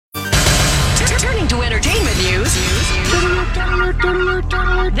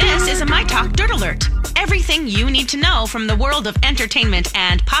This is a My Talk Dirt Alert. Everything you need to know from the world of entertainment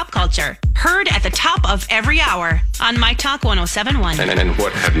and pop culture. Heard at the top of every hour on My Talk 107.1. And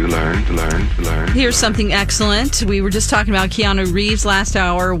what have you learned? Here's something excellent. We were just talking about Keanu Reeves last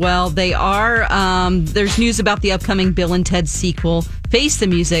hour. Well, they are. There's news about the upcoming Bill and Ted sequel, Face the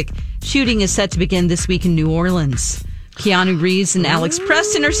Music. Shooting is set to begin this week in New Orleans. Keanu Reeves and Alex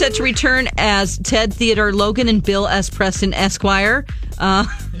Preston are set to return as Ted Theodore Logan and Bill S. Preston Esquire. I'm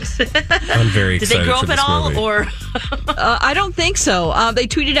very excited. Did they grow up at all, movie. or? I don't think so. They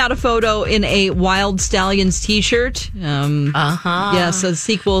tweeted out a photo in a Wild Stallions T-shirt. Yeah, so the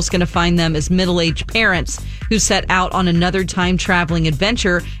sequel is going to find them as middle-aged parents who set out on another time-traveling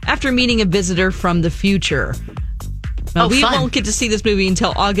adventure after meeting a visitor from the future. Now, we won't get to see this movie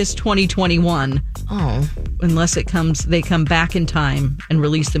until August 2021. Oh. Unless they come back in time and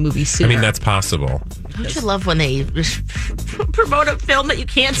release the movie sooner. I mean, that's possible. Don't you love when they promote a film that you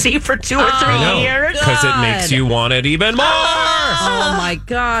can't see for 2 or 3 years? Because it makes you want it even more. Oh my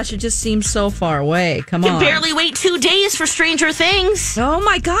gosh, it just seems so far away. Come on. You barely wait 2 days for Stranger Things. Oh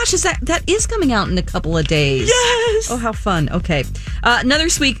my gosh, that is coming out in a couple of days. Yes. Oh, how fun. Okay. Another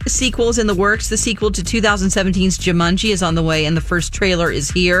sequel is in the works. The sequel to 2017's Jumanji is on the way, and the first trailer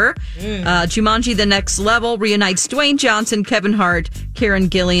is here. Jumanji: The Next Level reunites Dwayne Johnson, Kevin Hart, Karen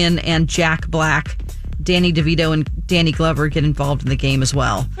Gillan, and Jack Black. Danny DeVito and Danny Glover get involved in the game as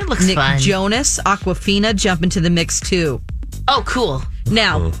well. It looks Nick fun. Jonas, Awkwafina jump into the mix too. Oh, cool.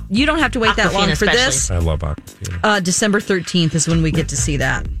 Now, you don't have to wait that long for this. I love Aquafina. December 13th is when we get to see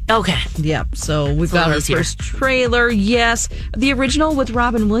that. Okay. Yep. So we've got our first trailer. Yes. The original with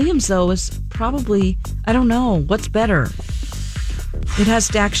Robin Williams, though, is probably, I don't know, what's better? It has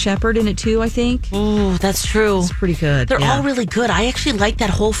Dax Shepard in it, too, I think. Oh, that's true. It's pretty good. They're all really good. I actually like that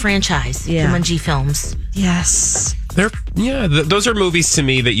whole franchise, Jumanji films. Yes. Those are movies to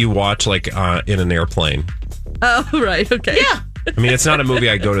me that you watch like in an airplane. Oh, right. Okay. Yeah. I mean, it's not a movie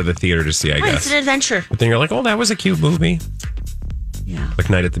I go to the theater to see, I guess. It's an adventure. But then you're like, oh, that was a cute movie. Yeah. Like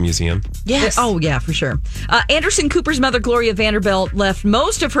Night at the Museum. Yes. Oh, yeah, for sure. Anderson Cooper's mother, Gloria Vanderbilt, left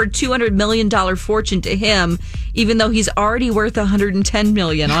most of her $200 million fortune to him, even though he's already worth $110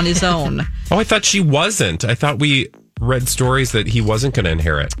 million on his own. Oh, I thought she wasn't. I thought we read stories that he wasn't going to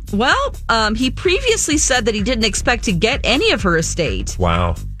inherit. Well, he previously said that he didn't expect to get any of her estate.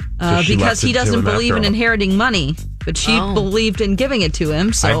 Wow. Because he doesn't believe in inheriting money, but she believed in giving it to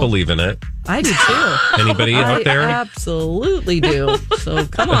him. So I believe in it. I do too. Anybody out there? I absolutely do. So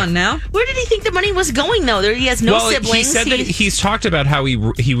come on now. Where did he think the money was going, though? He has no siblings. He said that he's talked about how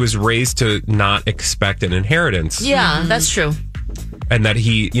he was raised to not expect an inheritance. Yeah, that's true. And that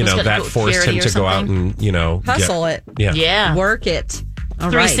that forced him to go out and, hustle it. Yeah. Yeah. Work it. All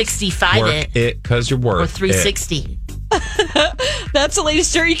 365 right. Work it because you're worth or 360. That's the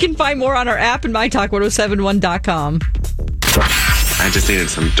latest story. You can find more on our app and mytalk1071.com. I just needed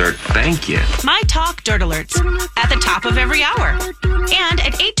some dirt. Thank you. My Talk Dirt Alerts at the top of every hour. And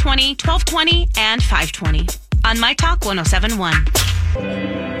at 8:20, 12:20, and 5:20 on My Talk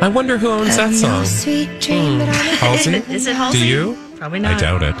 107.1. I wonder who owns that song. Halsey? Is it Halsey? Do you? Probably not. I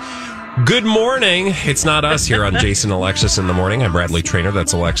doubt it. Good morning. It's not us here on Jason Alexis in the Morning. I'm Bradley Traynor.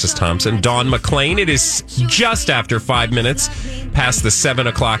 That's Alexis Thompson. Dawn McClain. It is just after 5 minutes past the 7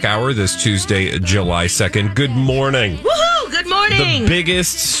 o'clock hour this Tuesday, July 2nd. Good morning. Woohoo! Good morning. The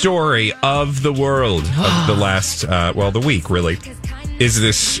biggest story of the world of the last, the week, really, is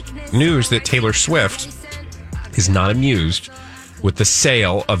this news that Taylor Swift is not amused with the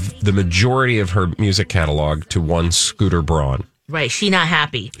sale of the majority of her music catalog to one Scooter Braun. Right. She not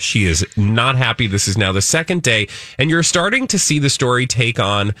happy. She is not happy. This is now the second day, and you're starting to see the story take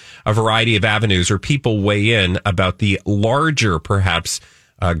on a variety of avenues where people weigh in about the larger, perhaps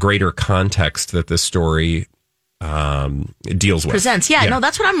greater context that this story deals with. Presents. Yeah, no,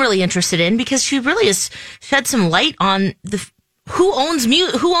 that's what I'm really interested in, because she really has shed some light on who owns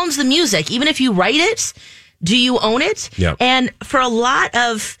the music. Even if you write it, do you own it? Yeah. And for a lot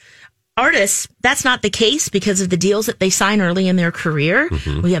of artists, that's not the case because of the deals that they sign early in their career.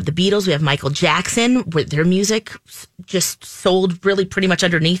 Mm-hmm. We have the Beatles, we have Michael Jackson, with their music just sold really pretty much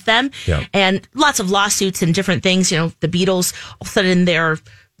underneath them. Yeah. And lots of lawsuits and different things. The Beatles, all of a sudden their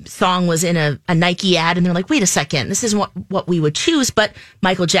song was in a Nike ad, and they're like, wait a second, this isn't what we would choose. But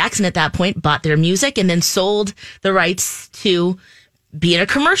Michael Jackson at that point bought their music and then sold the rights to be in a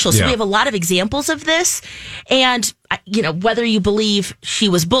commercial. So we have a lot of examples of this. And, whether you believe she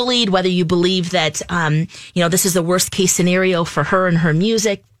was bullied, whether you believe that, this is the worst case scenario for her and her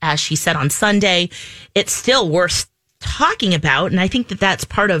music, as she said on Sunday, it's still worse talking about. And I think that that's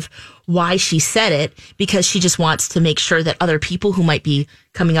part of why she said it, because she just wants to make sure that other people who might be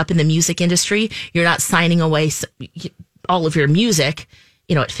coming up in the music industry, you're not signing away all of your music,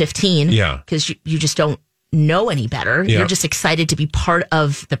 at 15. Yeah. Because you just don't know any better. Yeah. You're just excited to be part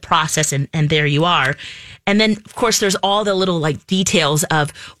of the process, and there you are. And then, of course, there's all the little details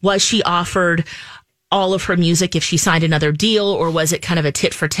of, was she offered all of her music if she signed another deal, or was it kind of a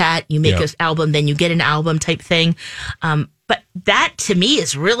tit for tat? You make an album, then you get an album type thing. But that to me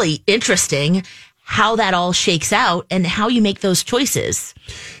is really interesting, how that all shakes out and how you make those choices.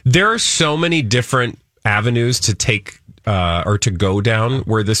 There are so many different avenues to take or to go down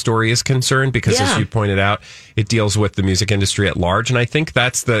where the story is concerned, because as you pointed out, it deals with the music industry at large. And I think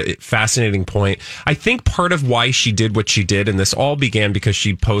that's the fascinating point. I think part of why she did what she did, and this all began because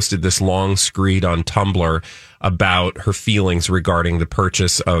she posted this long screed on Tumblr about her feelings regarding the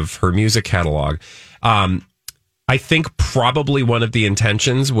purchase of her music catalog. I think probably one of the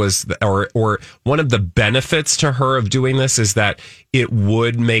intentions was, or one of the benefits to her of doing this is that it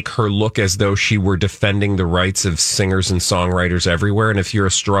would make her look as though she were defending the rights of singers and songwriters everywhere. And if you're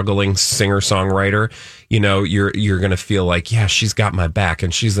a struggling singer-songwriter, you're going to feel like, yeah, she's got my back,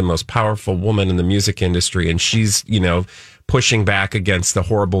 and she's the most powerful woman in the music industry, and she's, pushing back against the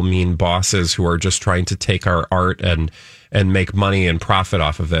horrible, mean bosses who are just trying to take our art and make money and profit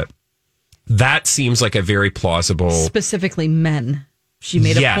off of it. That seems like a very plausible... Specifically men. She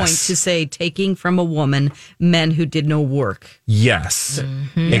made a point to say taking from a woman men who did no work. Yes,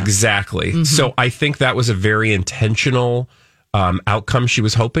 exactly. Mm-hmm. So I think that was a very intentional outcome she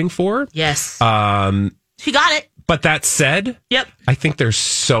was hoping for. Yes. She got it. But that said, I think there's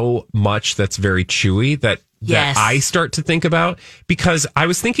so much that's very chewy that I start to think about, because I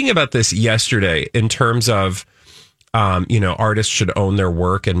was thinking about this yesterday in terms of... artists should own their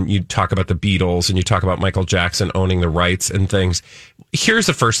work, and you talk about the Beatles and you talk about Michael Jackson owning the rights and things. Here's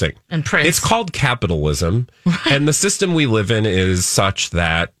the first thing. And Prince. It's called capitalism. Right. And the system we live in is such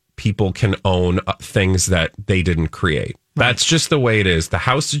that people can own things that they didn't create. Right. That's just the way it is. The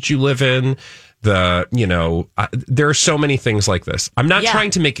house that you live in, there are so many things like this. I'm not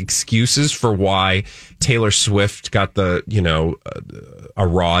trying to make excuses for why Taylor Swift got a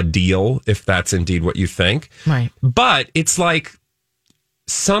raw deal, if that's indeed what you think. Right. But it's like,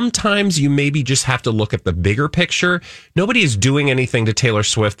 sometimes you maybe just have to look at the bigger picture. Nobody is doing anything to Taylor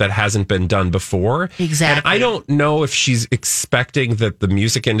Swift that hasn't been done before. Exactly. And I don't know if she's expecting that the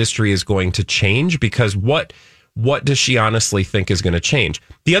music industry is going to change, because what does she honestly think is going to change?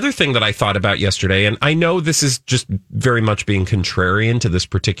 The other thing that I thought about yesterday, and I know this is just very much being contrarian to this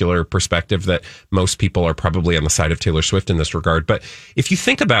particular perspective that most people are probably on the side of Taylor Swift in this regard. But if you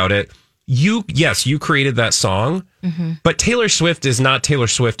think about it, you created that song, but Taylor Swift is not Taylor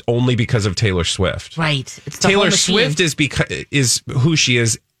Swift only because of Taylor Swift. Right. It's the Taylor whole machine. Swift is who she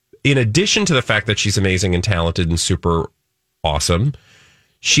is, in addition to the fact that she's amazing and talented and super awesome.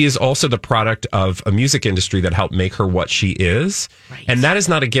 She is also the product of a music industry that helped make her what she is. Right. And that is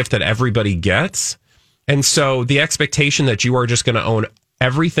not a gift that everybody gets. And so the expectation that you are just going to own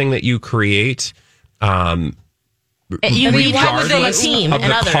everything that you create, you regardless a team of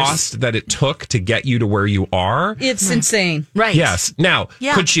and the others. Cost that it took to get you to where you are. It's insane. Right. Yes. Now,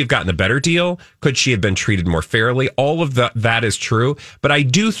 could she have gotten a better deal? Could she have been treated more fairly? All of that is true. But I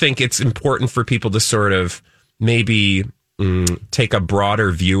do think it's important for people to sort of maybe... take a broader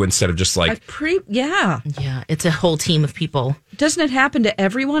view instead of just like... It's a whole team of people. Doesn't it happen to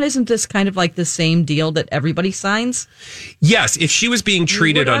everyone? Isn't this kind of like the same deal that everybody signs? Yes, if she was being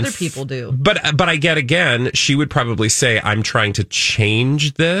treated... What do other people do? But I get, again, she would probably say, I'm trying to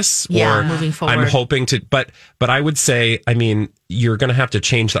change this. Or moving forward. I'm hoping to... But I would say, I mean, you're going to have to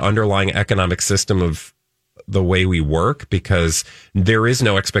change the underlying economic system of the way we work, because there is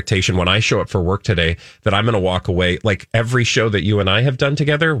no expectation when I show up for work today that I'm going to walk away. Like every show that you and I have done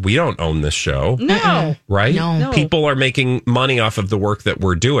together, we don't own this show. No. Right? No. People are making money off of the work that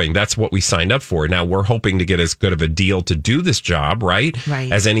we're doing. That's what we signed up for. Now we're hoping to get as good of a deal to do this job, right?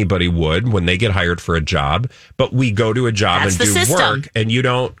 As anybody would when they get hired for a job. But we go to a job and do work, and you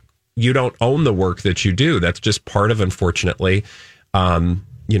don't own the work that you do. That's just part of, unfortunately,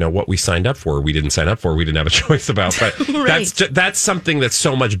 what we signed up for. We didn't sign up for. We didn't have a choice about. But that's something that's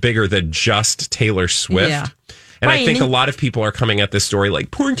so much bigger than just Taylor Swift. Yeah. And I think a lot of people are coming at this story like,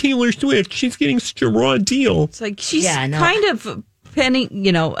 poor Taylor Swift, she's getting such a raw deal. It's like she's kind of penning,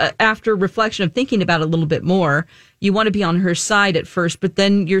 after reflection of thinking about it a little bit more, you want to be on her side at first, but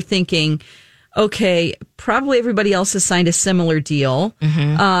then you're thinking, okay, probably everybody else has signed a similar deal.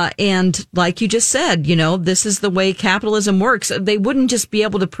 And like you just said, this is the way capitalism works. They wouldn't just be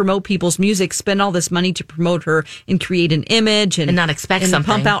able to promote people's music, spend all this money to promote her and create an image and not expect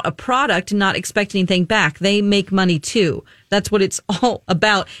something. Pump out a product and not expect anything back. They make money too. That's what it's all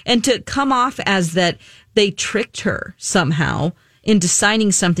about. And to come off as that they tricked her somehow into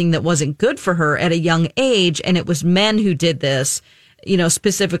signing something that wasn't good for her at a young age, and it was men who did this,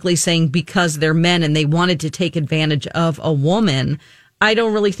 specifically saying because they're men and they wanted to take advantage of a woman. I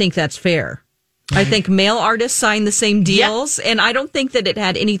don't really think that's fair. I think male artists sign the same deals, and I don't think that it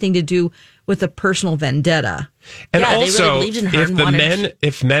had anything to do with a personal vendetta. And they also, really believed in her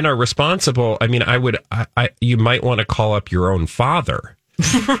if men are responsible, I mean, you might want to call up your own father.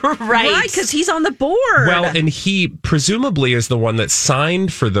 Right, because he's on the board. Well, and he presumably is the one that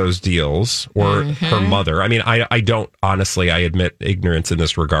signed for those deals, or her mother. I mean, I don't, honestly, I admit ignorance in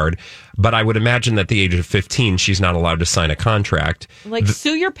this regard, but I would imagine that at the age of 15, she's not allowed to sign a contract.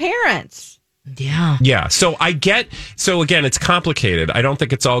 Sue your parents. Yeah. Yeah. So again, it's complicated. I don't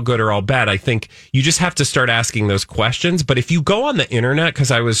think it's all good or all bad. I think you just have to start asking those questions. But if you go on the internet,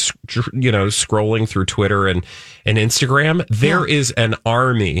 because I was, scrolling through Twitter and Instagram, there is an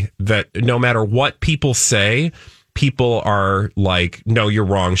army that no matter what people say, people are like, no, you're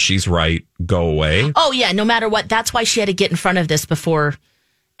wrong. She's right. Go away. Oh, yeah. No matter what. That's why she had to get in front of this before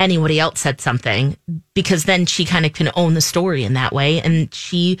anybody else said something, because then she kind of can own the story in that way. And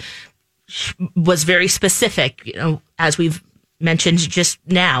she was very specific, as we've mentioned just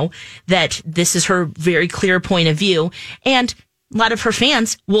now, that this is her very clear point of view. And a lot of her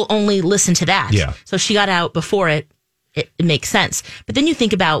fans will only listen to that. Yeah. So she got out before it makes sense. But then you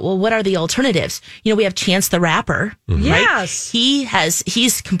think about, well, what are the alternatives? We have Chance the Rapper. Mm-hmm. Right? Yes.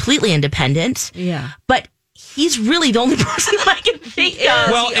 He's completely independent. Yeah. But he's really the only person that I can think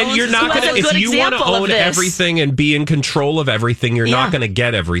of. Well, and you're not going to, if you want to own everything and be in control of everything, you're not going to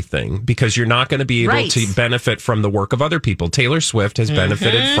get everything, because you're not going to be able to benefit from the work of other people. Taylor Swift has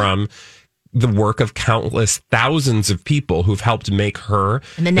benefited from the work of countless thousands of people who've helped make her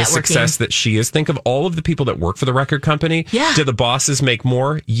the success that she is. Think of all of the people that work for the record company. Yeah. Do the bosses make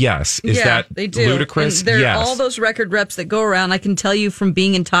more? Yes. Is that they do. ludicrous? And there are yes. all those record reps that go around. I can tell you from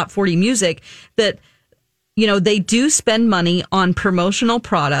being in Top 40 Music that they do spend money on promotional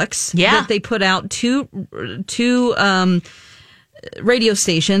products that they put out to radio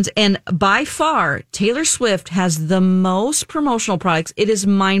stations. And by far, Taylor Swift has the most promotional products. It is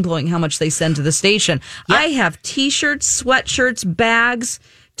mind-blowing how much they send to the station. Yep. I have T-shirts, sweatshirts, bags,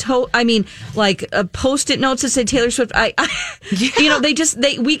 Post-it notes that say Taylor Swift.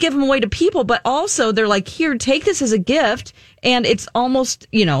 We give them away to people, but also they're like, here, take this as a gift. And it's almost,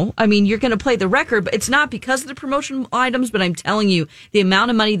 you're going to play the record, but it's not because of the promotional items. But I'm telling you, the amount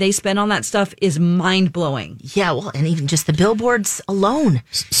of money they spend on that stuff is mind blowing. Yeah, well, and even just the billboards alone.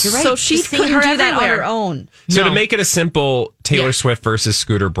 You're right. So she couldn't do that on her own. So to make it a simple Taylor Swift versus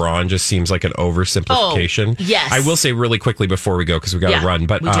Scooter Braun just seems like an oversimplification. Oh, yes. I will say really quickly before we go, because we got to run,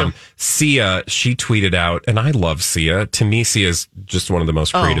 but Sia, she tweeted out, and I love Sia. To me, Sia is just one of the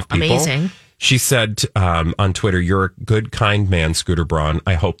most creative people. Amazing. She said on Twitter, "You're a good, kind man, Scooter Braun.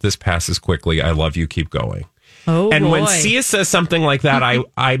 I hope this passes quickly. I love you. Keep going." And when Sia says something like that,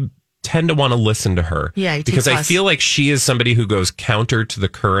 I tend to want to listen to her. Yeah, because I feel like she is somebody who goes counter to the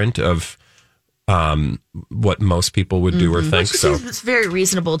current of what most people would do or think. So it's very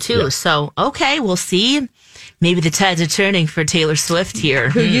reasonable too. Yeah. So we'll see. Maybe the tides are turning for Taylor Swift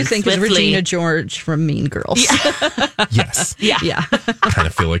here. Who you think is Regina George from Mean Girls. Yeah. Yes. Yeah. I kind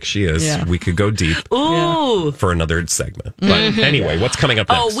of feel like she is. Yeah. We could go deep for another segment. But anyway, what's coming up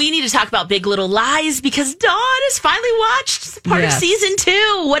next? Oh, we need to talk about Big Little Lies, because Dawn has finally watched part of season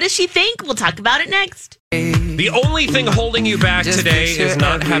 2. What does she think? We'll talk about it next. The only thing holding you back today is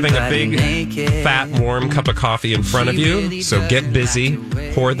not having a big, fat, warm cup of coffee in front of you. So get busy.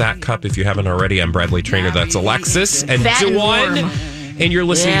 Pour that cup if you haven't already. I'm Bradley Trainer. That's Alexis and Dawn. And you're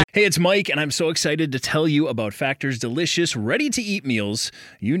listening to... Hey, it's Mike, and I'm so excited to tell you about Factor's delicious, ready-to-eat meals.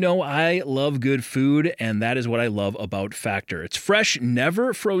 You know I love good food, and that is what I love about Factor. It's fresh,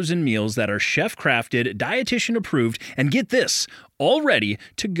 never frozen meals that are chef-crafted, dietitian-approved, and get this, all ready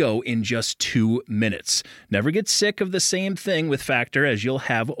to go in just 2 minutes. Never get sick of the same thing with Factor, as you'll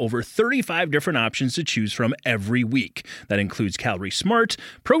have over 35 different options to choose from every week. That includes Calorie Smart,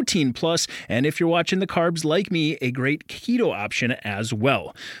 Protein Plus, and if you're watching the carbs like me, a great keto option as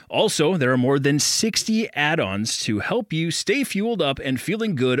well. Also, there are more than 60 add-ons to help you stay fueled up and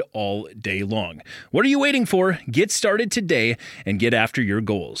feeling good all day long. What are you waiting for? Get started today and get after your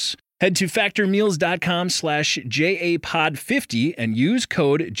goals. Head to factormeals.com/JAPOD50 and use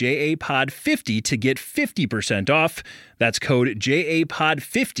code JAPOD50 to get 50% off. That's code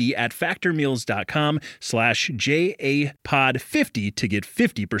JAPOD50 at factormeals.com/JAPOD50 to get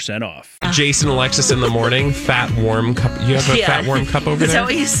 50% off. Jason, Alexis in the morning, fat, warm cup. You have a fat, warm cup over there? Is that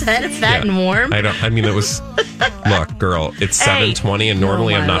what you said? Fat and warm? It was, look, girl, it's 7:20 and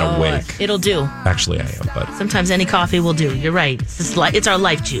normally I'm not awake. It'll do. Actually, I am, but. Sometimes any coffee will do. You're right. It's our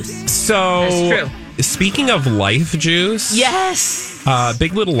life juice. So, that's true. Speaking of life juice. Yes.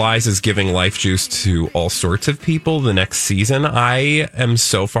 Big Little Lies is giving life juice to all sorts of people the next season. I am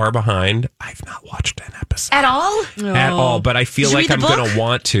so far behind. I've not watched an episode. At all? At all, but I feel like I'm going to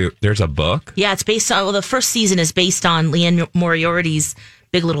want to. There's a book? Yeah, it's based on, the first season is based on Leanne Moriarty's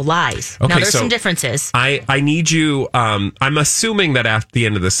Big Little Lies. Okay, now, there's some differences. I need you, I'm assuming that at the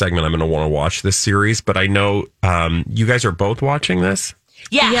end of the segment, I'm going to want to watch this series, but I know you guys are both watching this?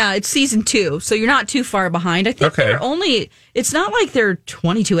 Yeah, it's season 2, so you're not too far behind. I think it's not like they're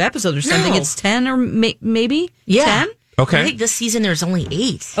 22 episodes or something. No. It's 10 or maybe 10? Okay. I think this season there's only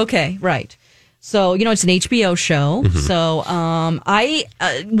 8. Okay, right. So, it's an HBO show. Mm-hmm. So, I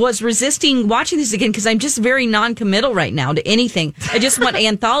was resisting watching this again because I'm just very non-committal right now to anything. I just want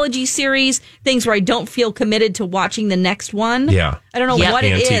anthology series, things where I don't feel committed to watching the next one. Yeah. I don't know what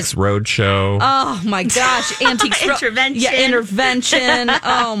it is. Antiques Roadshow. Oh, my gosh. Antiques Intervention. Yeah, Intervention.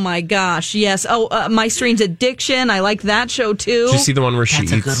 Oh, my gosh. Yes. Oh, My Strange Addiction. I like that show, too. Did you see the one where she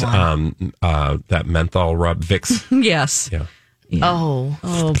eats that menthol rub? Vicks? Yes. Yeah. Yeah.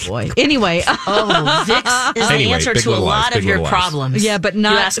 Oh boy. Anyway. Vicks is the answer to a lot of your problems. Yeah, but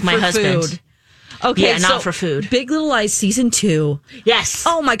not you ask my husband. Food. Okay, yeah, not for food. Big Little Lies season 2. Yes.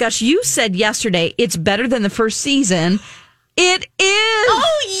 Oh my gosh, you said yesterday it's better than the first season. It is.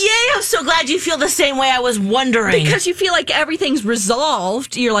 Oh, yeah. I'm so glad you feel the same way. I was wondering. Because you feel like everything's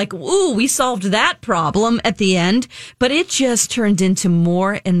resolved. You're like, ooh, we solved that problem at the end. But it just turned into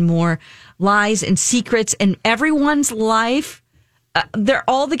more and more lies and secrets, and everyone's life.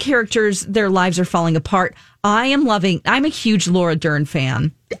 All the characters, their lives are falling apart. I'm a huge Laura Dern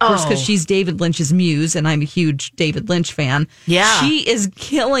fan. Of course, because she's David Lynch's muse, and I'm a huge David Lynch fan. Yeah. She is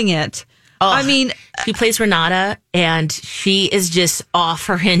killing it. I mean, she plays Renata, and she is just off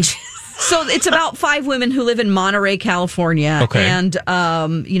her hinges. So it's about 5 women who live in Monterey, California. Okay. And,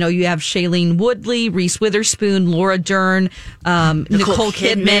 you have Shailene Woodley, Reese Witherspoon, Laura Dern, Nicole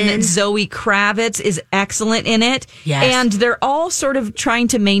Kidman, Zoe Kravitz is excellent in it. Yes. And they're all sort of trying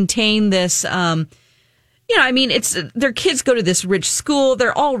to maintain this, it's their kids go to this rich school.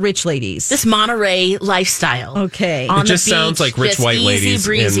 They're all rich ladies. This Monterey lifestyle. Okay. It just sounds like rich white ladies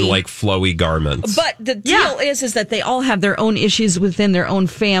in like flowy garments. But the deal is that they all have their own issues within their own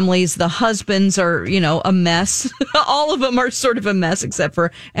families. The husbands are, a mess. All of them are sort of a mess except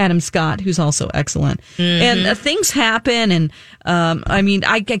for Adam Scott, who's also excellent. Mm-hmm. And things happen. And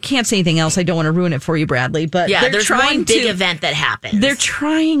I can't say anything else. I don't want to ruin it for you, Bradley. But there's one big event that happens. They're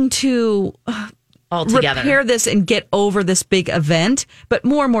trying to repair this and get over this big event, but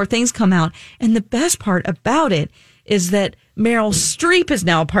more and more things come out. And the best part about it is that Meryl Streep is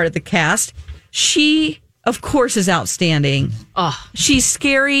now a part of the cast. She, of course, is outstanding. Oh. She's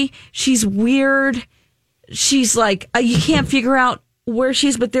scary. She's weird. She's like, you can't figure out where she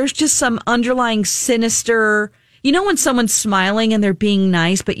is, but there's just some underlying sinister. You know when someone's smiling and they're being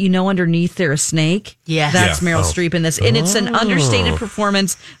nice, but underneath they're a snake? Yeah. That's Meryl Streep in this. And it's an understated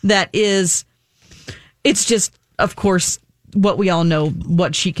performance that is... It's just, of course, what we all know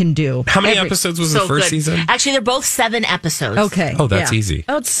what she can do. How many episodes was the first season? Actually, they're both 7 episodes. Okay. Oh, that's easy.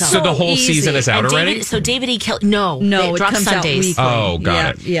 Oh, it's so the whole season is out already? David E. Kelly... No, it drops comes Sundays. out weekly. Oh,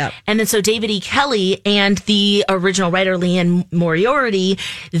 got it. Yeah. And then so David E. Kelly and the original writer Leanne Moriarty,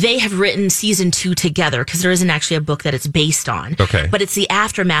 they have written season 2 together because there isn't actually a book that it's based on. Okay. But it's the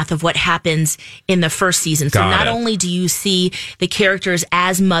aftermath of what happens in the first season. So not only do you see the characters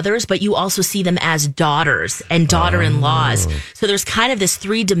as mothers, but you also see them as daughters and daughter-in-laws. So there's kind of this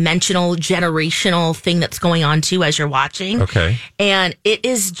 3-dimensional generational thing that's going on too as you're watching. Okay. And it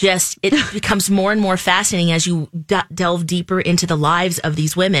becomes more and more fascinating as you delve deeper into the lives of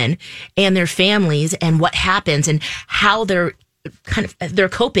these women and their families and what happens and how they're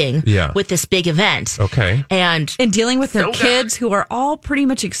coping with this big event. Okay. And dealing with their kids who are all pretty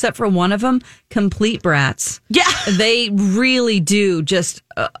much, except for one of them, complete brats. Yeah. They really do just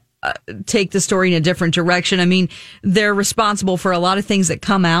take the story in a different direction. I mean, they're responsible for a lot of things that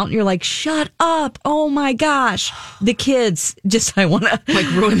come out. And you're like, shut up. Oh my gosh. The kids just, I want to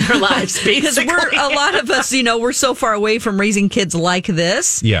ruin their lives. Because a lot of us, we're so far away from raising kids like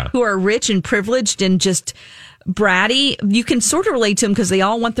this. Yeah. Who are rich and privileged and just bratty. You can sort of relate to them because they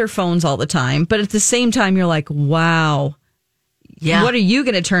all want their phones all the time. But at the same time, you're like, wow. Yeah. What are you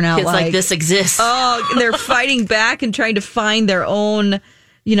going to turn out Kids like? like this exists. Oh, they're fighting back and trying to find their own,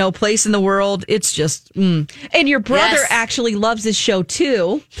 place in the world. It's just, And your brother actually loves this show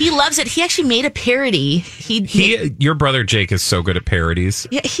too. He loves it. He actually made a parody. Your brother Jake is so good at parodies.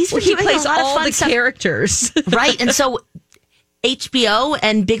 Yeah, he plays a lot of all fun the stuff. characters. Right. And so HBO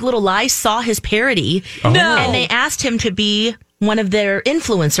and Big Little Lies saw his parody. No. And they asked him to be one of their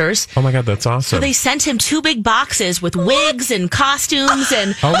influencers. Oh my God, that's awesome. So they sent him 2 big boxes with wigs and costumes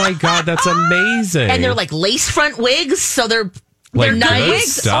and Oh my God, that's amazing. and they're like lace front wigs, so they're Like, nice good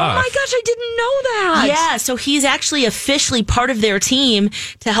wigs. stuff. Oh my gosh, I didn't know that. Yeah, so he's actually officially part of their team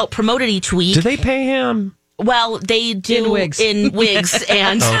to help promote it each week. Do they pay him? Well, they do In wigs. and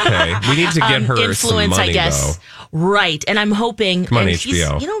Okay, we need to get her influence, some money, I guess. though. Right, and I'm hoping. Come on, and he's-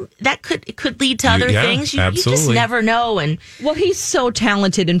 HBO. That could lead to other yeah, things. You just absolutely. never know. And Well, he's so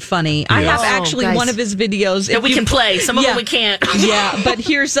talented and funny. I have Oh, actually guys. one of his videos. that If we you- can play. Some of them we can't. Yeah, but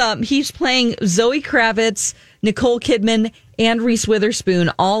here's he's playing Zoe Kravitz, Nicole Kidman, and Reese Witherspoon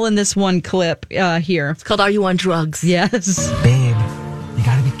all in this one clip here. It's called "Are You on Drugs?" Yes. Babe, you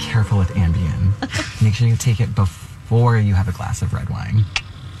gotta be careful with Ambien. Make sure you take it before you have a glass of red wine.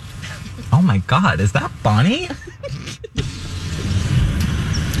 Oh my God, is that Bonnie?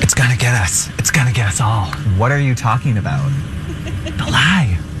 It's gonna get us. It's gonna get us all. What are you talking about? The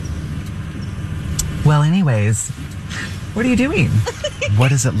lie. Well, anyways, what are you doing? What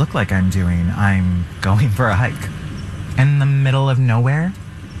does it look like I'm doing? I'm going for a hike. In the middle of nowhere?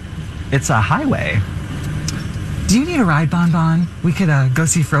 It's a highway. Do you need a ride, Bon Bon? We could go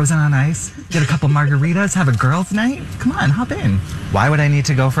see Frozen on Ice, get a couple margaritas, have a girls' night? Come on, hop in. Why would I need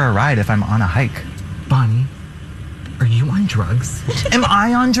to go for a ride if I'm on a hike? Bonnie, are you on drugs? Am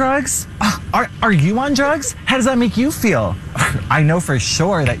I on drugs? Are you on drugs? How does that make you feel? I know for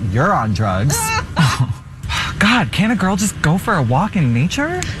sure that you're on drugs. Oh, God, can't a girl just go for a walk in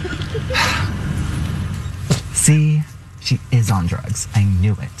nature? See, she is on drugs. I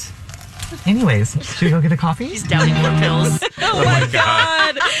knew it. Anyways, should we go get a coffee? He's downing more pills. Oh my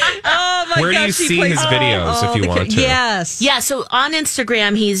God. Oh my Where God. do you see his videos if you want to? Yes. Yeah, so on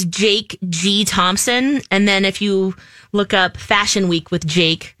Instagram, he's Jake G. Thompson. And then if you look up Fashion Week with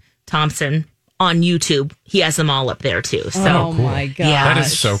Jake Thompson on YouTube, he has them all up there too. So, Oh my God. Yeah. That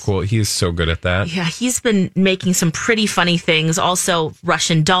is so cool. He is so good at that. yeah, he's been making some pretty funny things. Also,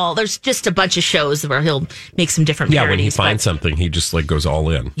 Russian Doll. There's just a bunch of shows where he'll make some different Yeah, parodies. when he but- finds something, he just like goes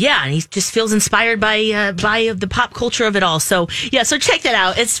all in. Yeah, and he just feels inspired by the pop culture of it all. So yeah, so check that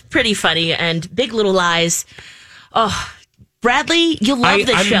out. It's pretty funny. And Big Little Lies. Oh, Bradley, you'll love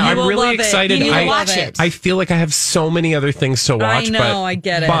this show. I'm will really love it. excited. You will I watch it. I feel like I have so many other things to watch. know, but, I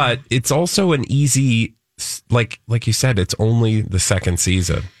get it. But it's also an easy, like you said, it's only the second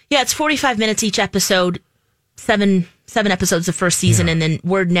season. Yeah, it's 45 minutes each episode. Seven episodes the first season, and then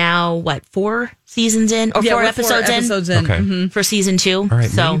we're now 4 seasons in, or Yeah, 4 we're episodes, 4 episodes in. Okay. for season 2. All right,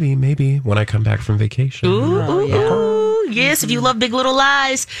 so maybe when I come back from vacation. Ooh, yes, if you love Big Little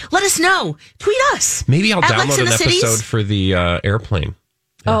Lies, let us know. Tweet us. Maybe I'll At download Lex in an the Cities. episode for the airplane.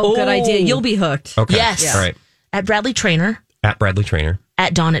 Oh, good idea. You'll be hooked. Okay. Yes. All right. At Bradley Trainer, At Bradley Trainer.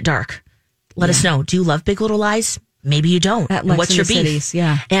 at Dawn at Dark. Let us know. Do you love Big Little Lies? Maybe you don't. At And Lex what's in your the beef? Cities,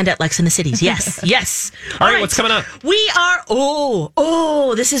 yeah. And at Lex in the Cities. Yes. Yes. All right, what's coming up? We are,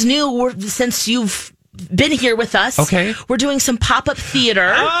 this is new since you've been here with us. Okay. We're doing some pop-up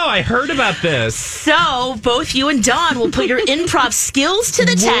theater. Oh, I heard about this. So both you and Dawn will put your improv skills to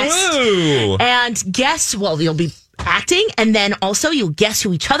the test. Whoa. And guess, you'll be acting, and then also you'll guess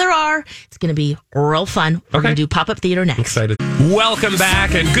who each other are. It's going to be real fun. We're Okay. going to do pop-up theater next. Excited. Welcome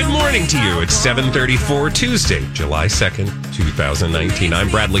back and good morning to you. It's 7:34 Tuesday, July 2nd, 2019. I'm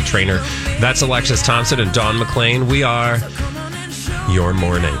Bradley Trainer. That's Alexis Thompson and Dawn McLean. We are your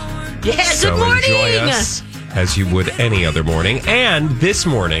morning. Yeah, So good morning. enjoy us as you would any other morning. And this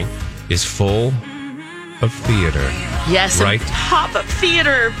morning is full of theater. Yes, Right. pop-up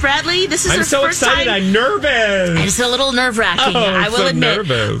theater. Bradley, this is I'm our so first excited. time. I'm nervous. It's a little nerve-wracking, Oh, I I'm will so admit.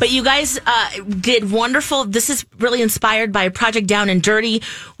 nervous. But you guys did wonderful. This is really inspired by Project Down and Dirty.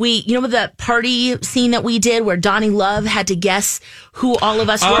 The party scene that we did where Donnie Love had to guess who all of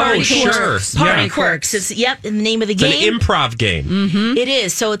us were. Oh, sure. Party Yeah. Quirks. It's, the name of the It's an game. improv game. It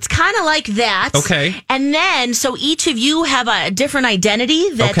is. So it's kind of like that. Okay. And then, so each of you have a different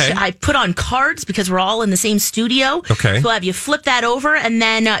identity that Okay. I put on cards because we're all in the same studio. Okay. So I'll have you flip that over, and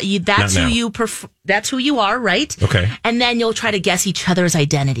then that's Not who now. you that's who you are, right? Okay. And then you'll try to guess each other's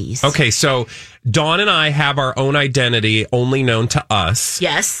identities. Okay, so Dawn and I have our own identity only known to us.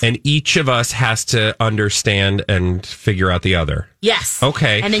 Yes. And each of us has to understand and figure out the other. Yes.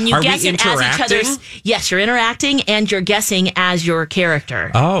 Okay. And then you Are guess we it as each other's. interacting? Yes, you're interacting and you're guessing as your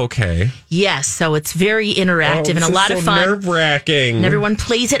character. Oh, okay. Yes, so it's very interactive and a lot of fun. Nerve-wracking. And everyone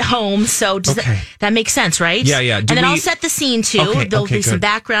plays at home, so that makes sense, right? Yeah, yeah. And then I'll set the scene too. Okay, There'll be some good.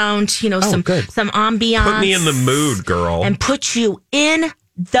 background, some ambiance. Put me in the mood, girl. And put you in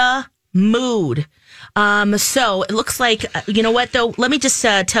the mood. So it looks like, you know what though? Let me just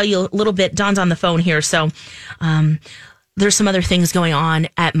tell you a little bit. Dawn's on the phone here, so there's some other things going on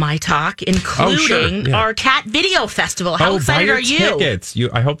at My Talk, including our Cat Video Festival. How excited buy your are you? Tickets.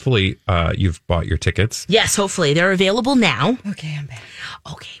 Hopefully you've bought your tickets. Yes, hopefully they're available now. Okay, I'm back.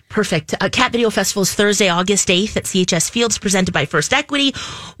 Okay, perfect. Cat Video Festival is Thursday, August 8th at CHS Fields, presented by First Equity,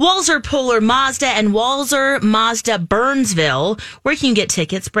 Walzer Polar Mazda, and Walzer Mazda Burnsville. Where can you get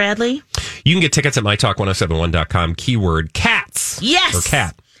tickets, Bradley? You can get tickets at mytalk1071.com, keyword cats. Yes. Or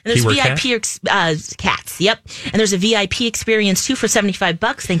cat. And there's Keyword VIP cats. Yep. And there's a VIP experience too for $75.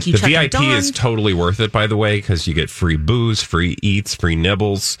 Thank you, The Chuck and VIP Dawn. is totally worth it, by the way, because you get free booze, free eats, free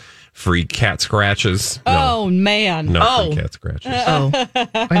nibbles, free cat scratches. Oh, man. No free cat scratches.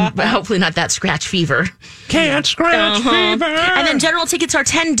 And hopefully not that scratch fever. Cat scratch fever. And then general tickets are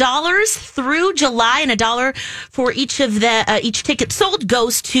 $10 through July, and $1 for each of the each ticket sold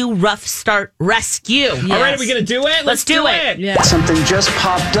goes to Rough Start Rescue. All right, are we going to do it? Let's do it. Yeah. Something just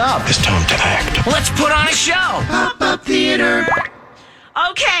popped up. It's time to act. Let's put on a show. Pop-up theater.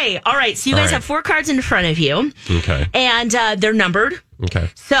 Okay. All right. So you guys All right. have 4 cards in front of you. Okay. And they're numbered. Okay.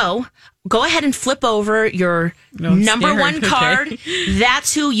 So go ahead and flip over your number scared. one Okay. card.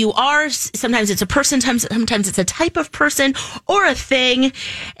 That's who you are. Sometimes it's a person, sometimes it's a type of person or a thing.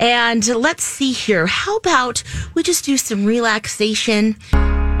 And let's see here. How about we just do some relaxation?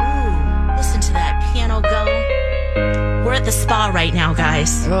 Ooh, listen to that piano go. We're at the spa right now,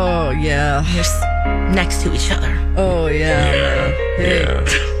 guys. Oh, yeah. You're next to each other. Oh, yeah. Yeah.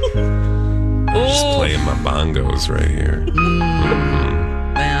 Just playing my bongos right here.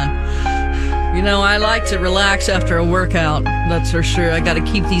 Man. You know, I like to relax after a workout. That's for sure. I got to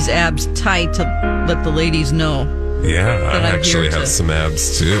keep these abs tight to let the ladies know. Yeah, But I I'm actually here have to- some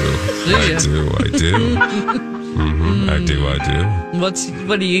abs too. Do I ya? do. I do.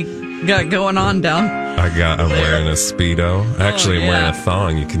 What do you got going on down? I'm wearing a Speedo. Actually, I'm wearing a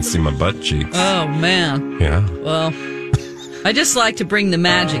thong. You can see my butt cheeks. Oh, man. Yeah. Well, I just like to bring the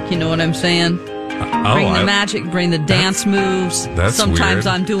magic, you know what I'm saying? Bring the magic, bring the dance moves. That's Sometimes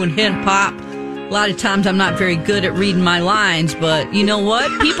weird. I'm doing hip hop. A lot of times I'm not very good at reading my lines, but you know what?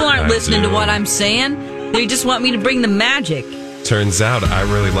 People aren't I listening do. to what I'm saying. They just want me to bring the magic. Turns out I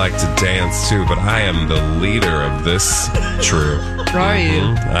really like to dance too, but I am the leader of this troop. Are you?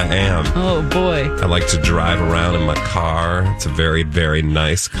 I am. Oh, boy. I like to drive around in my car. It's a very, very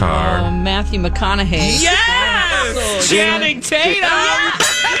nice Oh, car. Matthew McConaughey. Yes! Oh, Channing Tatum!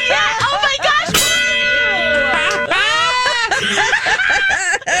 Oh my gosh!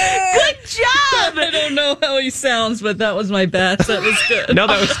 Good job! I don't know how he sounds, but that was my best. That was good. No,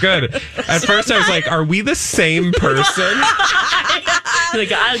 that was good. At first I was like, are we the same person? Like,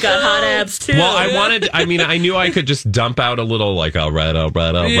 I got hot abs too. Well, I knew I could just dump out a little like, all right.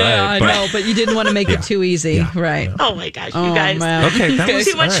 Yeah, I know, but you didn't want to make it too easy. Right. Oh my gosh, you Oh, guys. man. Okay, that was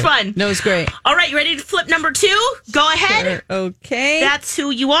Too much all right. fun. No, it's great. All right, you ready to flip number 2? Go ahead. Okay. That's who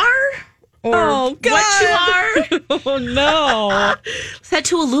you are? Or Oh, God. what you are? Oh, no. Let's head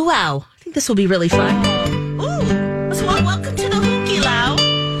to a luau. I think this will be really fun. Ooh. So welcome to the Hookie Low.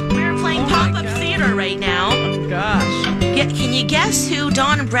 We're playing pop-up theater right now. Gosh. Can you guess who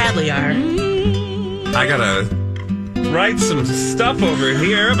Dawn and Bradley are? I gotta write some stuff over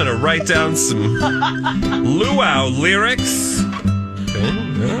here. I'm gonna write down some luau lyrics.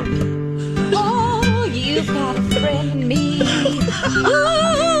 Oh, you've got a friend in me.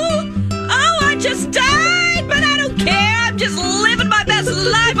 Oh, I just died, but I don't care. I'm just living my best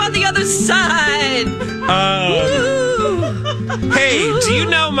life on the other side. Hey, do you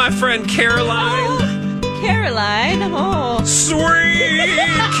know my friend Caroline? Caroline. Oh. Sweet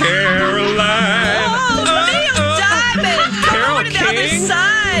Caroline. Oh, Neil Diamond. Come Carol over to the other King?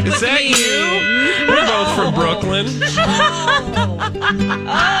 side Is with that me. you? We're both from Brooklyn.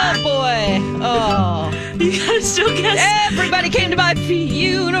 Oh, boy. Oh. You gotta still guess. Everybody came to my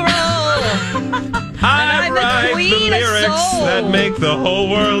funeral. I I'm the write the queen of lyrics soul. that make the whole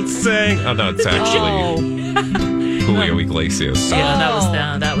world sing. Oh, no, it's actually Oh. Julio Iglesias. Yeah,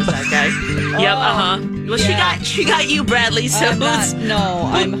 that was that guy. Yep, Well, she got you, Bradley. So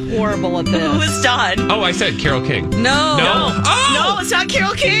I'm horrible at this. who's Dawn? Oh, I said Carole King. No. No, it's not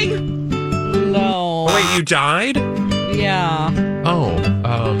Carole King. No. Wait, you died? Yeah. Oh,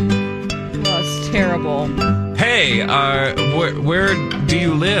 That's terrible. hey, where do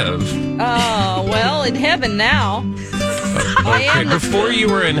you live? Oh, well, in heaven now. I Okay, am before you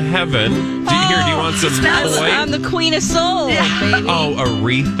were in heaven, do you want some I'm oil? the queen of soul, baby. Oh,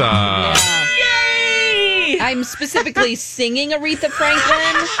 Aretha. Yeah. Yay! I'm specifically singing Aretha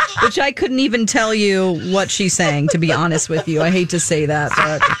Franklin, which I couldn't even tell you what she sang, to be honest with you. I hate to say that,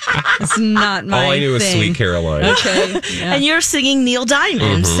 but it's not my All I knew was thing. Sweet Caroline. Okay. Yeah. And you're singing Neil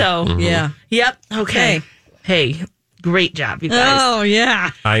Diamond. So, Yeah. Yep. Okay. Hey, great job, you guys. Oh, yeah.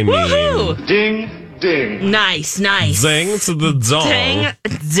 I mean, Woohoo! Ding, ding. Nice. zing to the dong.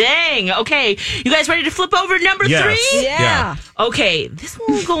 Dang. Okay. You guys ready to flip over to number Yes. 3? Yeah. Okay. This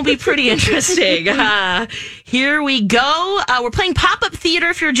one's going to be pretty interesting. Here we go. We're playing Pop-Up Theater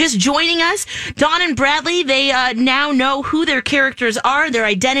if you're just joining us. Dawn and Bradley, they now know who their characters are, their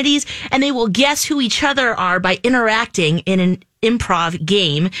identities, and they will guess who each other are by interacting in an improv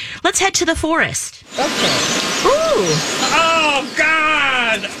game. Let's head to the forest. Okay. Ooh. Oh,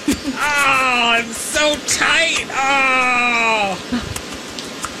 God! Oh, I'm so tight! Oh!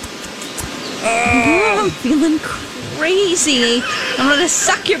 I'm feeling crazy. I'm going to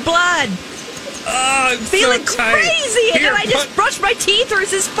suck your blood. Oh, I'm Feeling so tight. crazy. And Here, then I just brushed my teeth, or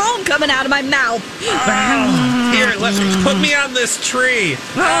is this foam coming out of my mouth? Here, put me on this tree.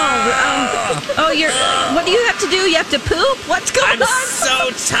 You're. What do you have to do? You have to poop? What's going I'm on?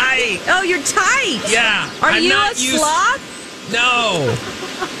 so tight. Oh, you're tight. Yeah. Are I'm you not a used- sloth? No.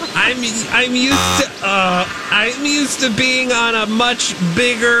 I'm used to being on a much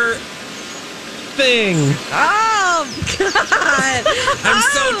bigger thing. Oh God! I'm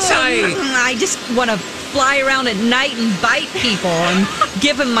so tight. I just want to fly around at night and bite people and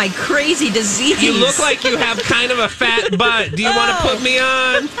give them my crazy disease. You look like you have kind of a fat butt. Do you want to put me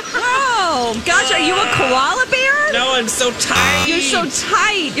on? Oh gosh, are you a koala bear? No, I'm so tight. You're so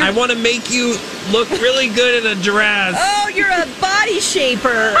tight. I want to make you look really good in a dress. Oh, you're a body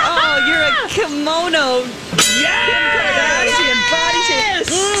shaper. Oh, you're a kimono. Kardashian body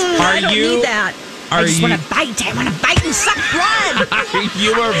shaper. I don't need that. I just want to bite. I want to bite and suck blood. Are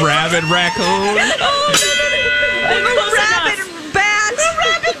you a rabid raccoon? I'm a rabbit bat.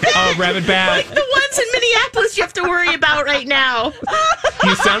 Oh, rabid bat. The ones in Minneapolis you have to worry about right now.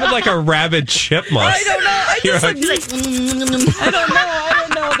 You sounded like a rabid chipmunk. I don't know. I just You're I don't know.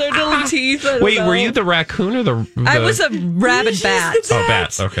 Their little teeth. I don't Wait, know. were you the raccoon or the I was a rabid bat. Oh,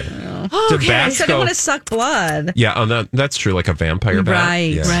 bat. Okay. Do I bats said I go? want to suck blood. Yeah, that's true. Like a vampire bat.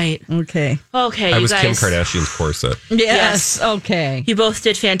 Right. Yeah. Right. Okay. Okay, I you was guys. Kim Kardashian's corset. Yes. Okay. You both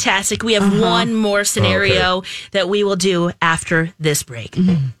did fantastic. We have one more scenario that we will do after this break.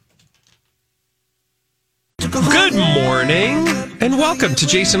 Good morning, and welcome to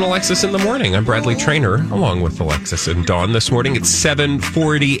Jason Alexis in the Morning. I'm Bradley Trainer, along with Alexis and Dawn. This morning it's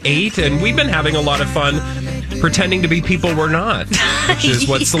 7:48, and we've been having a lot of fun pretending to be people we're not, which is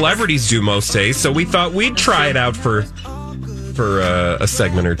what celebrities do most days. So we thought we'd try it out for a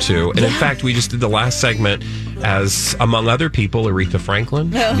segment or two. And in fact, we just did the last segment as, among other people, Aretha Franklin,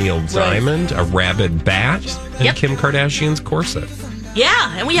 Neil Diamond, a rabid bat, and Kim Kardashian's corset.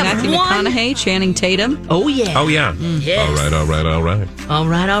 Yeah, and we have Matthew one. McConaughey, Channing Tatum. Oh, yeah. Oh, yeah. Yes. All right.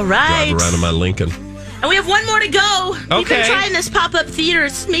 All right. Drive around in my Lincoln. And we have one more to go. We've been Okay. trying this pop-up theater.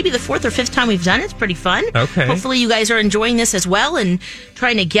 It's maybe the 4th or 5th time we've done it. It's pretty fun. Okay. Hopefully you guys are enjoying this as well and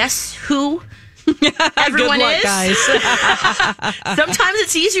trying to guess who everyone Good luck, is. guys. Sometimes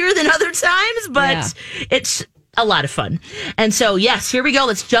it's easier than other times, but it's a lot of fun. And so, yes, here we go.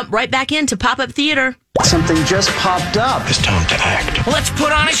 Let's jump right back into pop-up theater. Something just popped up. It's time to act. Let's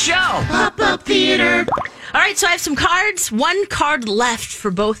put on a show. Pop-up theater. All right, so I have some cards. One card left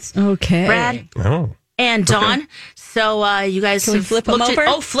for both Okay. Brad Oh. and Dawn. So you guys Can we have flip 'em looked at-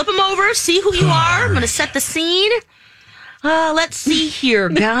 over? flip them over. See who you are. I'm going to set the scene. Let's see here,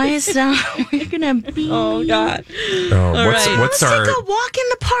 guys. We're going to be... Oh God. Oh, right. what's Let's our... take a walk in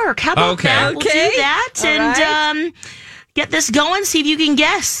the park. How about Okay. that? We'll Okay. do that All and get this going. See if you can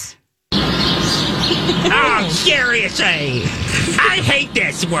guess. Oh, seriously. I hate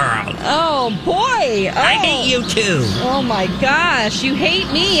this world. Oh boy. Oh. I hate you too. Oh my gosh. You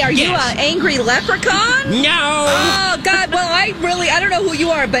hate me. Are you Yes. an angry leprechaun? No. Oh God. Well, I don't know who you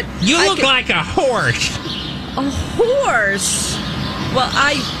are, but You I look can- like a horse. a horse. Well,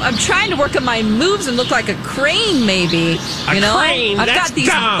 I'm trying to work on my moves and look like a crane, maybe. A You know, crane? I've That's got these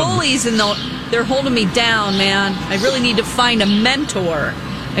dumb. bullies in the They're holding me down, man. I really need to find a mentor.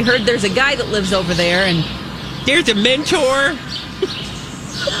 I heard there's a guy that lives over there, and There's a mentor?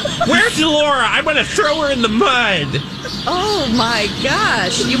 Where's Laura? I want to throw her in the mud. oh my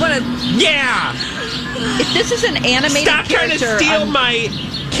gosh, you want to? Yeah. If this is an animated Stop trying to character, steal I'm- my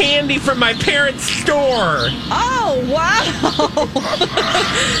candy from my parents' store. Oh wow!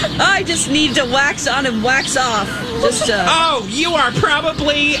 I just need to wax on and wax off. Just Oh, you are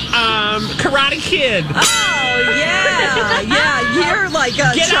probably Karate Kid. Oh yeah, you're like Get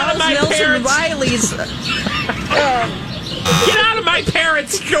out of Charles my Nelson parents' Riley's. Get out of my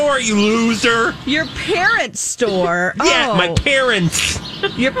parents' store, you loser. Your parents' store. Yeah, oh, my parents.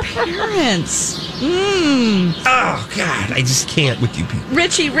 Your parents. Oh, God, I just can't with you people.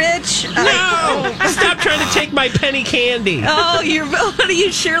 Richie Rich. No! Stop trying to take my penny candy. Oh, what are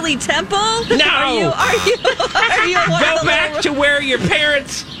you, Shirley Temple? No! Are you one Go of the back little- to where your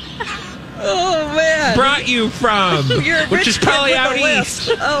parents Oh man. brought you from, You're a which rich is probably kid with out a east.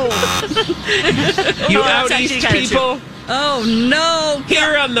 lisp. Oh. You that's out actually east kinda people. Oh no.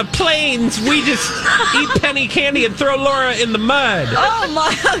 Here on the plains, we just eat penny candy and throw Laura in the mud. Oh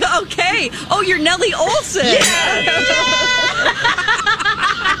my. Okay. Oh, you're Nellie Olson.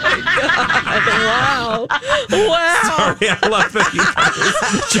 Wow. Wow. Sorry, I love that you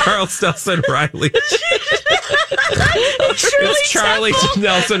guys. Charles Nelson Riley. It's Charlie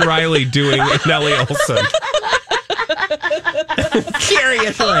Nelson Riley doing Nellie Olson.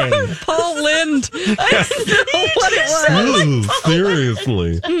 Seriously. Paul Lind. I don't know what it was.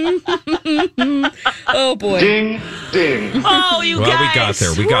 Seriously. Oh boy. Ding, ding. Oh, you Well, guys. we got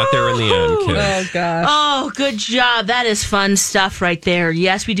there. We got there in the end, Oh kids. gosh. Oh, good job. That is fun stuff right there.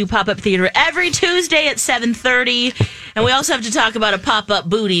 Yes, we do pop-up theater every Tuesday at 7:30. And we also have to talk about a pop-up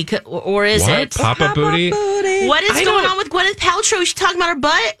booty, or is What? it? Papa Booty? What is I going don't- on with Gwyneth Paltrow? Is she talking about her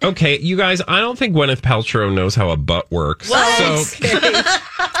butt? Okay, you guys, I don't think Gwyneth Paltrow knows how a butt works. What?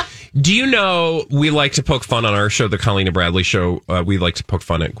 So, do you know we like to poke fun on our show, the Colleen and Bradley Show? We like to poke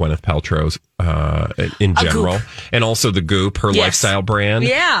fun at Gwyneth Paltrow's in general, and also the Goop, her Yes. lifestyle brand.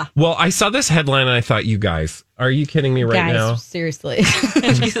 Yeah. Well, I saw this headline and I thought, you guys, are you kidding me right now? Seriously.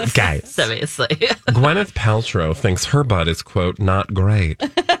 Guys, Seriously. Gwyneth Paltrow thinks her butt is, quote, not great.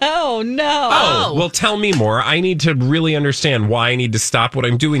 Oh no. Oh, well, tell me more. I need to really understand why I need to stop what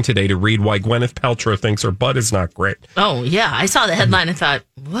I'm doing today to read why Gwyneth Paltrow thinks her butt is not great. Oh, yeah. I saw the headline and thought,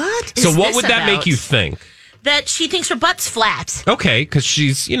 what is So what this would that about? make you think? That she thinks her butt's flat. Okay, because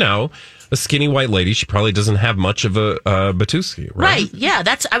she's, a skinny white lady. She probably doesn't have much of a Batuski, right? Right. Yeah.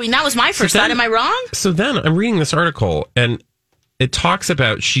 That was my first thought. Am I wrong? So then I'm reading this article, and it talks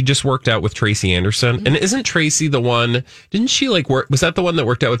about she just worked out with Tracy Anderson. And isn't Tracy the one, didn't she work, was that the one that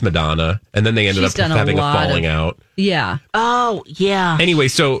worked out with Madonna? And then they ended She's up done having a lot falling out. Yeah. Oh, yeah. Anyway,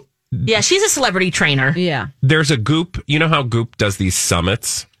 so Yeah, she's a celebrity trainer. Yeah. there's a Goop. You know how Goop does these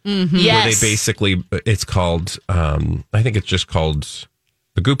summits? Yes. Where they basically, it's called, I think it's just called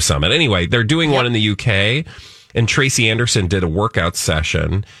the Goop Summit. Anyway, they're doing one in the UK, and Tracy Anderson did a workout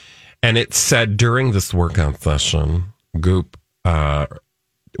session, and it said during this workout session, Goop,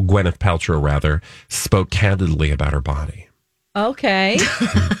 Gwyneth Paltrow rather, spoke candidly about her body. Okay.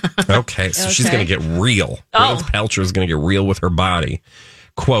 Okay, so she's going to get real. Oh. Gwyneth Paltrow is going to get real with her body.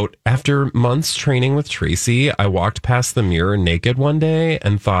 Quote, after months training with Tracy, I walked past the mirror naked one day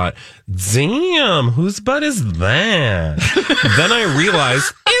and thought, damn, whose butt is that? Then I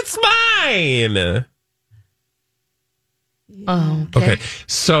realized, it's mine. Oh, Okay,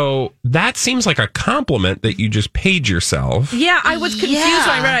 so that seems like a compliment that you just paid yourself. Yeah, I was confused Yeah.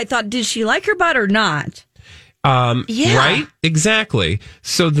 when I read it. I thought, did she like her butt or not? Yeah. Right? Exactly.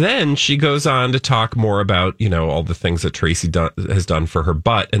 So then she goes on to talk more about, all the things that Tracy has done for her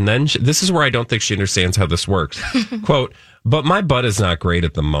butt. And then this is where I don't think she understands how this works. Quote, but my butt is not great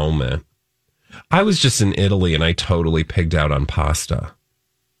at the moment. I was just in Italy and I totally pigged out on pasta.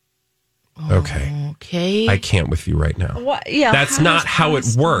 Okay. Okay. I can't with you right now. What? Yeah. That's not how it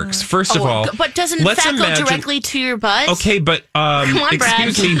works. First of all, but doesn't let's fat imagine- go directly to your butt? Okay, but on,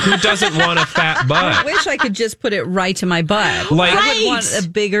 excuse Brad. me, who doesn't want a fat I butt? wish I could just put it right to my butt. Like- I would want a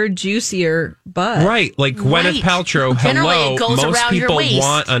bigger, juicier butt. Right, like Gwyneth Right. Paltrow, Generally, hello, it goes most around your people waist.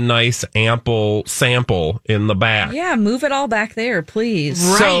 want a nice ample sample in the back. Yeah, move it all back there, please.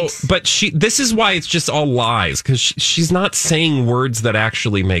 Right. So, but this is why it's just all lies, because she's not saying words that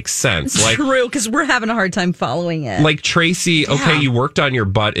actually make sense. Like, True, because we're having a hard time following it. like Tracy, okay, you worked on your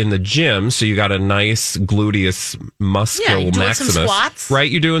butt in the gym, so you got a nice gluteus muscle Yeah, you're doing some maximus. squats. Right,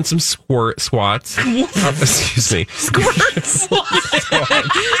 you're doing some squats. Excuse me.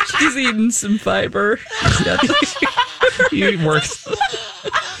 She's eating some fiber. You worked.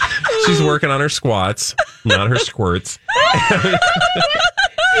 She's working on her squats, not her squirts.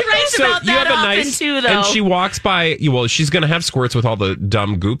 He writes about that often too, though. And she walks by. Well, she's going to have squirts with all the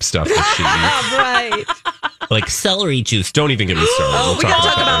dumb goop stuff that she eats. Right. Like celery juice. Don't even get me started. Oh, we got to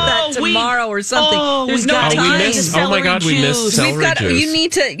talk about that tomorrow or something. There's no time. Oh my God, we missed celery juice. You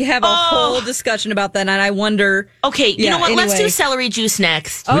need to have a whole discussion about that, and I wonder. Okay, you know what? Anyway. Let's do celery juice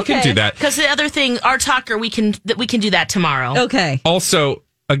next. We can do that because the other thing, our talker, we can do that tomorrow. Okay. Also,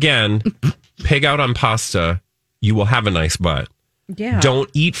 again, pig out on pasta. You will have a nice butt. Yeah. Don't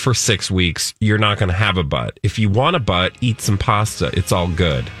eat for 6 weeks. You're not going to have a butt. If you want a butt, eat some pasta. It's all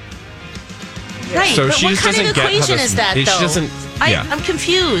good. Right. So but she what just kind doesn't of get equation is that, though? She doesn't. Yeah. I'm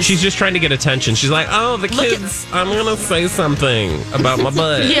confused. She's just trying to get attention. She's like, oh, the kids, I'm going to say something about my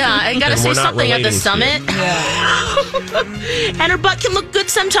butt. Yeah, I got to say something at the summit. Yeah. And her butt can look good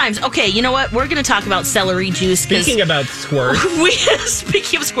sometimes. Okay, you know what? We're going to talk about celery juice. Speaking about squirts.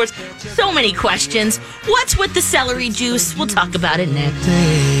 Speaking of squirts, so many questions. What's with the celery juice? We'll talk about it next.